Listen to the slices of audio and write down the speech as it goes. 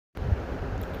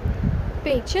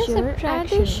Picture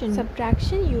subtraction.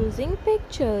 Subtraction using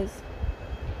pictures.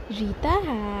 Rita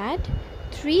had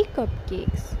 3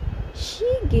 cupcakes. She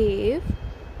gave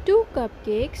 2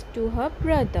 cupcakes to her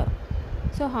brother.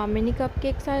 So how many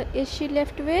cupcakes is she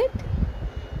left with?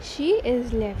 She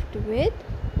is left with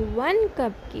 1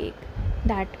 cupcake.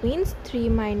 That means 3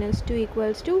 minus 2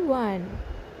 equals to 1.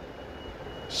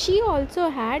 She also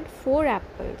had 4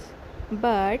 apples,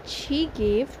 but she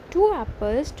gave 2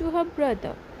 apples to her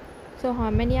brother. So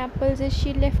how many apples is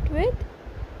she left with?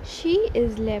 She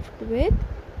is left with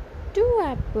 2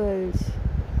 apples.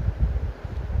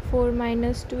 4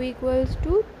 minus 2 equals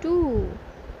to 2.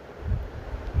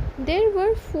 There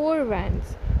were 4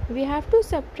 vans. We have to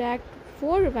subtract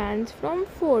 4 vans from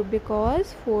 4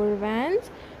 because 4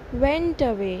 vans went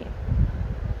away.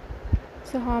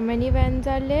 So how many vans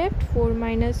are left? 4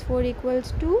 minus 4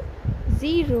 equals to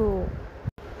 0.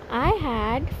 I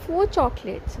had 4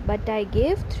 chocolates, but I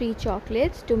gave 3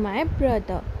 chocolates to my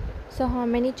brother. So how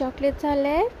many chocolates are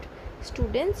left?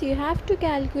 Students, you have to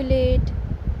calculate.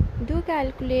 Do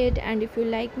calculate, and if you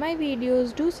like my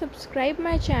videos, do subscribe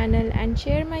my channel and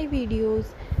share my videos.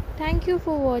 Thank you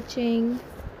for watching.